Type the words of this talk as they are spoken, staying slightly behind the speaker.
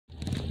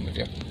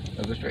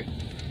No, go straight.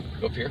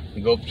 Go up here.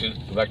 And go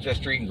back to that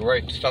street and go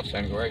right. Stop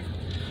sign. Go right.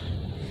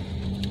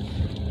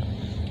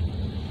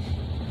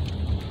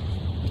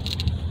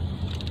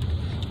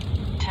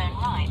 Turn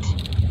right.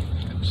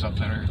 Stop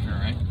sign right. Turn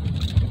right.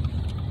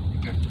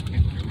 Okay.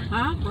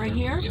 Huh? Right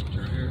here? Yep.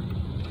 Turn here.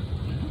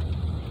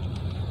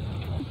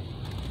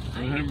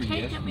 You're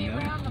taking me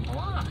around the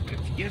block.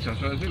 Yes,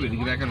 that's what I was doing. To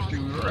get back on the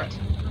street we were at.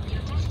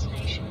 Your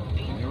destination will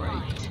be on the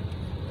right.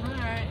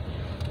 Alright.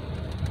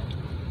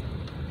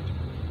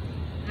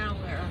 Now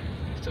where?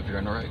 It's up here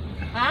on the right.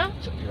 Huh?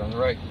 It's up here on the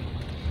right.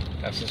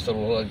 That's this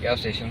little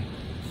gas station.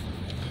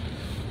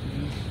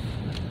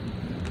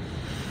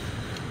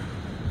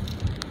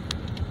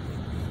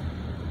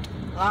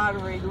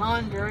 Lottery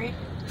laundry.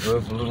 The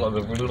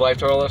blue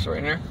lights are all us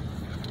right there.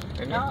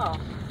 No.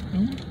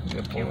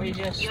 Can we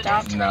just Your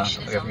stop? No,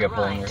 destination we is have on to the get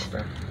pulling right. right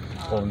there.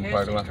 Oh, Pulling here's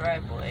part the of it.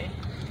 driveway.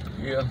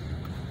 Yeah.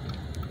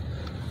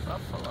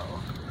 Buffalo.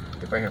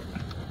 Get back here.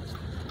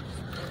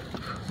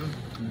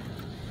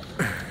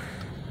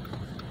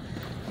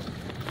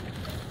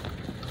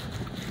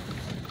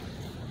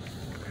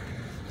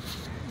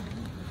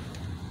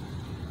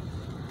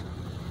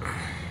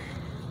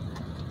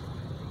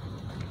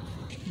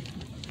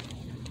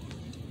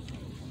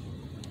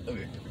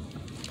 Okay.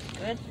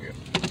 Good? Yeah.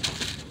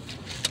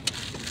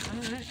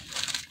 Alright.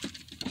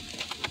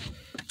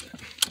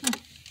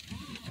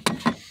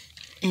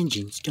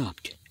 Engine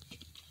stopped.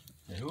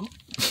 Who?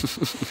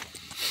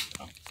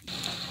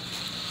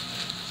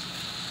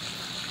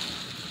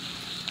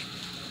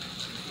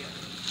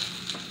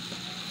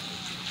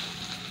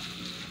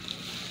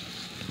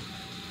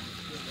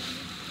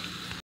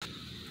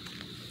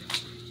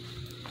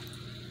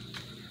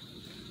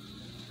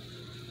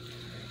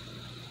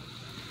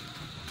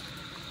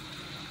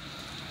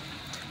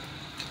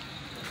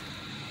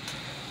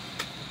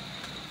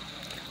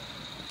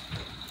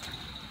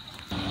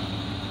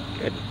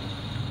 Good.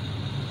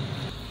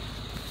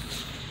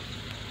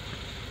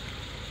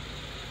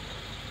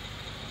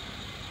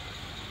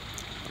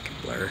 Fucking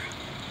blur.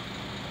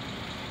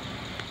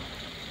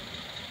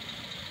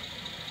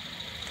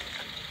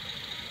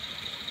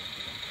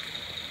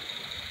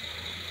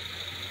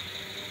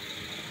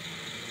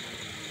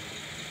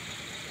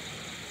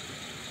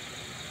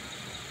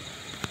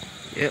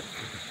 Yep.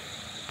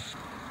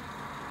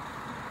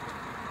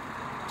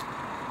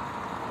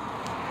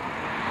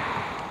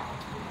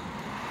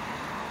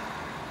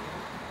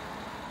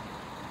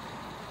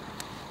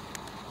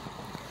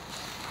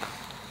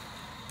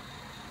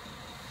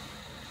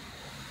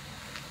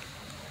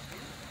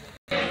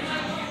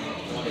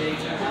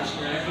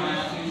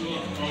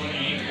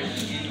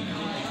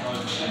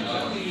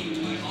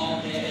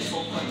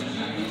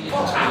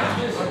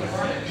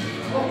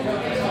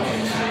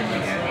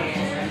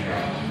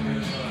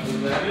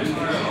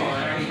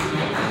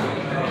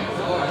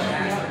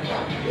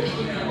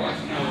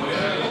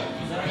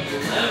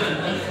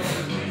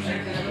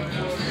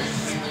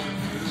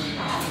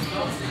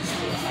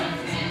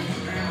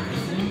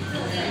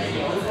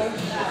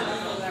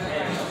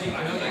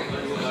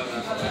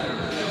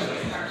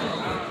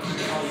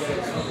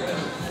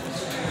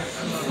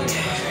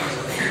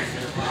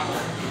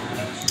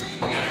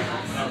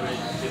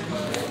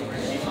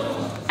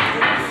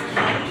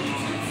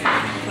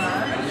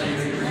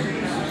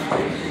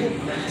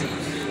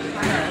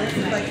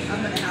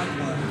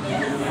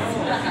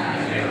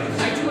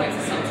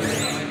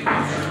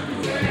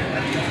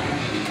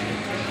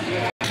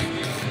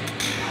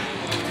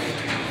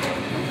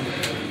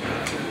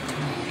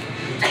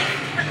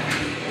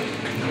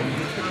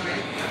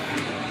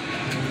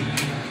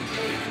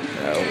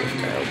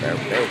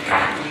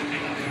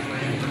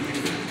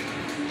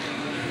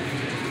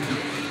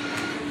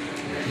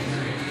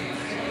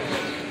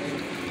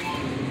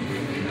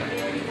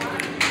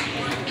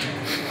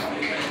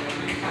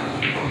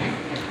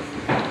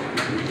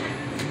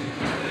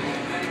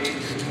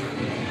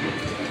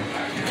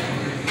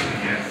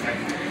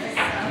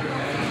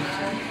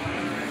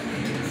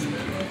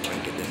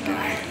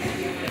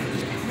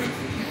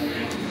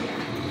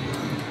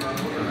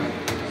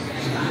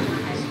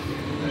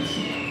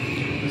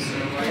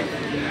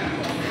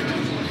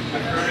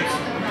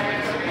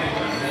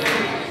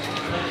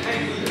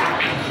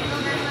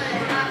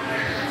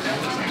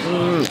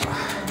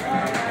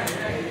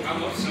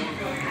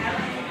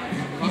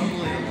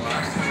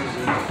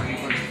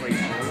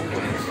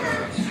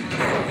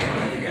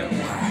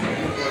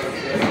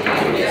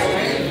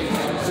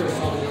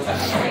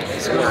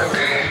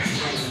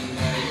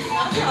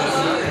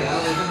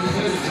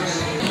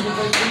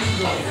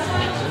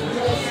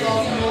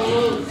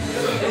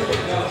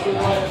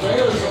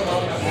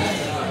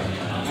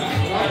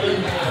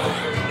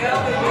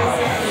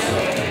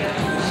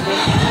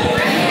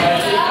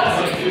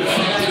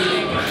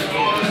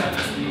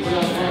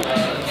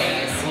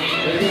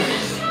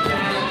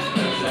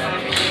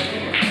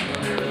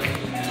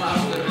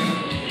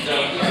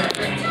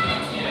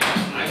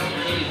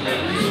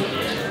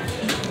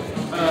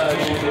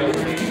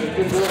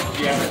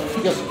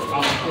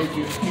 Thank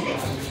you.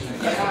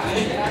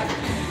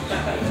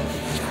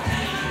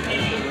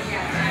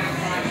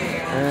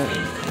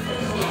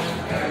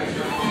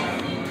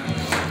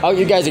 Oh,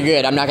 you guys are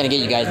good. I'm not gonna get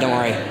you guys. Don't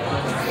worry.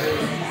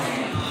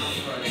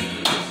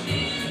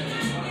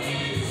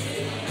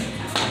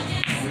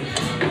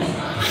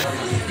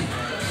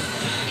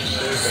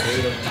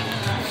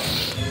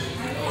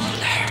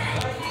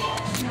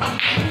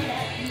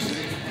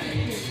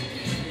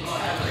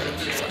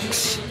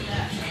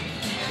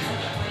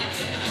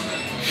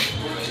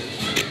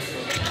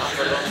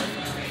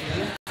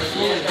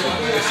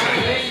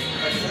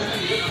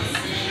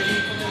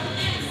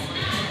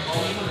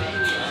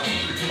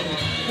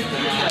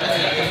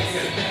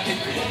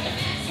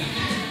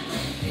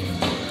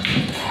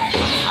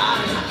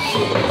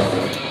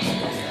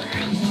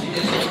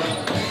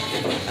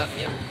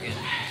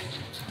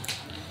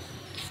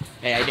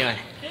 Hey, how you doing?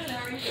 Good,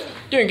 how are you doing?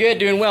 Doing good,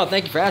 doing well.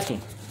 Thank you for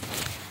asking.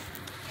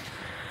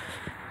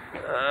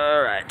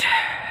 All right.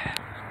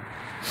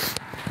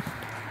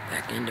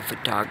 Back into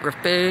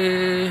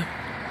photography.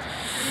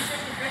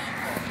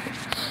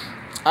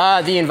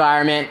 The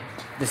environment,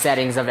 the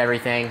settings of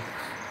everything.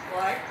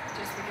 Why?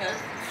 Just because?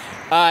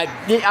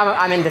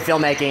 I'm into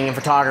filmmaking and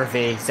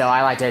photography, so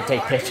I like to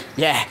take pictures.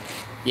 Yeah.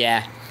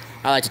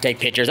 I like to take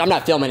pictures. I'm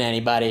not filming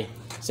anybody,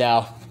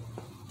 so.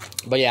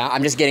 But yeah,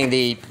 I'm just getting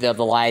the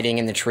lighting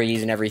and the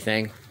trees and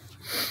everything.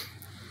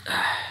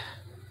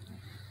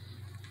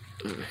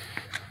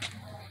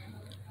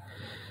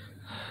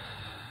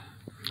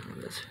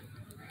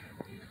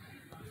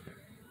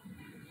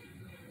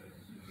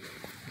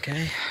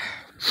 Okay,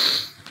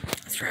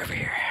 let's try over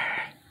here.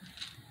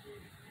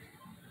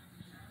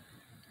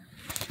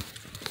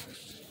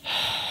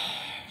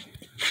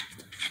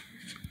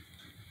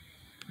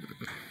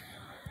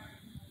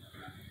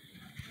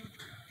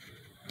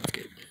 That's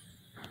good.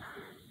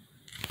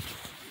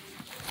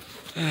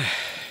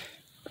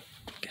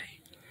 Okay.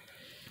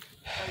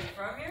 Are you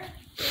from here?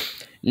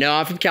 No,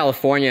 I'm from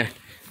California,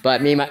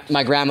 but me and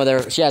my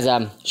grandmother, she has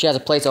a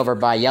place over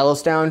by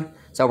Yellowstone,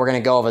 so we're gonna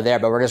go over there,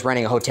 but we're just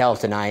renting a hotel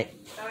tonight.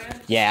 Oh, yeah?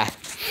 Yeah.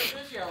 This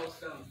is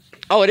Yellowstone.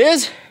 Oh, it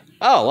is?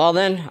 Oh, well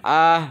then,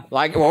 well,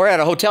 we're at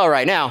a hotel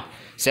right now,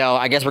 so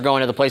I guess we're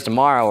going to the place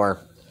tomorrow or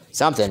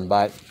something,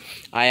 but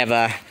I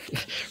have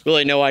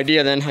really no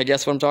idea then, I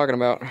guess, what I'm talking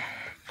about.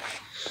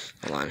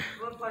 Hold on.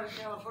 What part of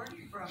California are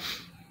you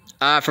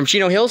from? From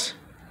Chino Hills?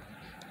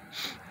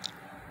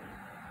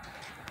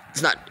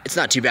 It's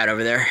not too bad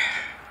over there.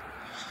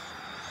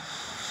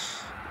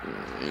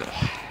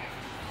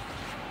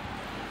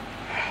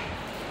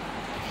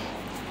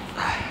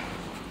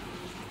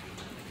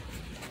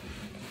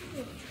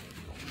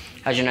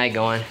 How's your night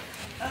going?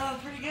 Oh,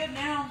 pretty good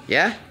now.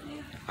 Yeah?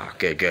 Yeah. Oh,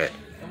 good.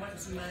 I want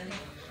some money.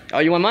 Oh,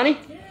 you want money?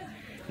 Yeah.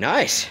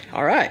 Nice.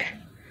 All right.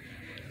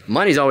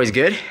 Money's always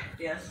good.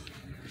 Yes.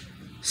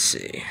 Let's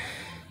see.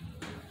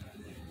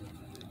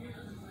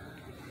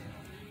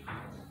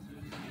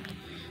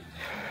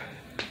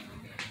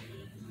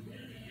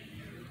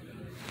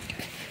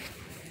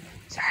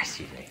 Sorry,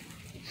 excuse me.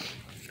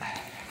 Am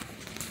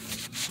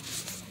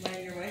I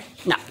in your way?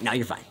 No,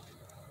 you're fine.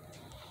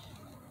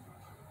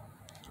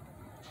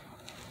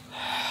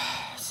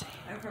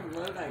 I'm from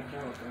Lodi,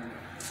 California.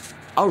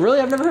 Oh, really?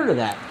 I've never heard of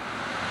that.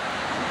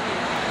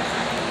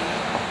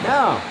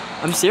 No,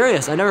 I'm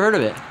serious. I never heard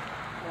of it. Wow.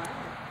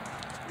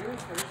 You're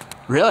first.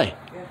 Really?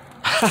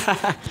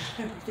 Yeah.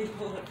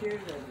 People up here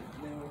that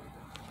know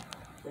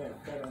that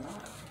are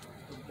not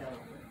from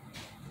California.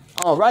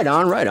 Oh, right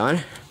on.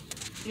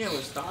 You know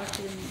where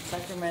Stockton,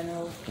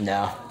 Sacramento,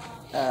 No.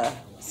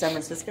 San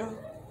Francisco?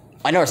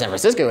 I know where San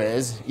Francisco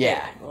is.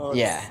 Yeah. Well, it's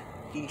Yeah.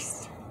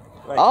 East.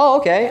 Like Oh,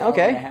 okay, an hour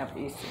okay. and a half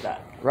east of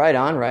that. Right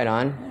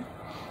on.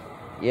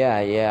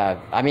 Yeah.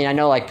 I mean, I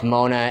know like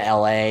Pomona,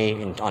 LA,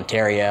 and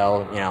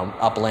Ontario,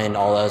 Upland,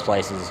 all those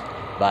places.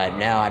 But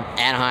no, I'm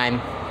Anaheim.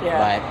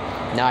 Yeah.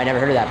 But no, I never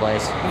heard of that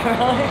place.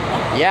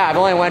 Really? Yeah, I've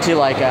only went to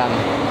like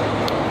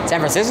San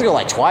Francisco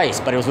like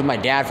twice, but it was with my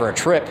dad for a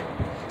trip.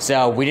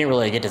 So we didn't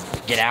really get to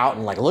get out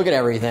and like look at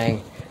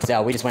everything.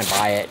 So we just went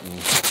by it. And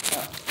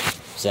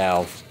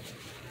so,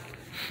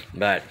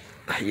 but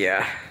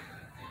yeah.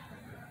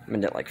 I'm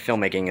into like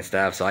filmmaking and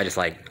stuff, so I just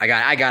like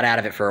I got out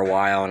of it for a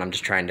while, and I'm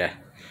just trying to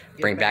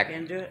bring back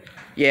into it.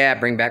 Yeah,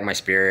 bring back my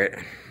spirit.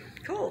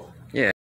 Cool. Yeah.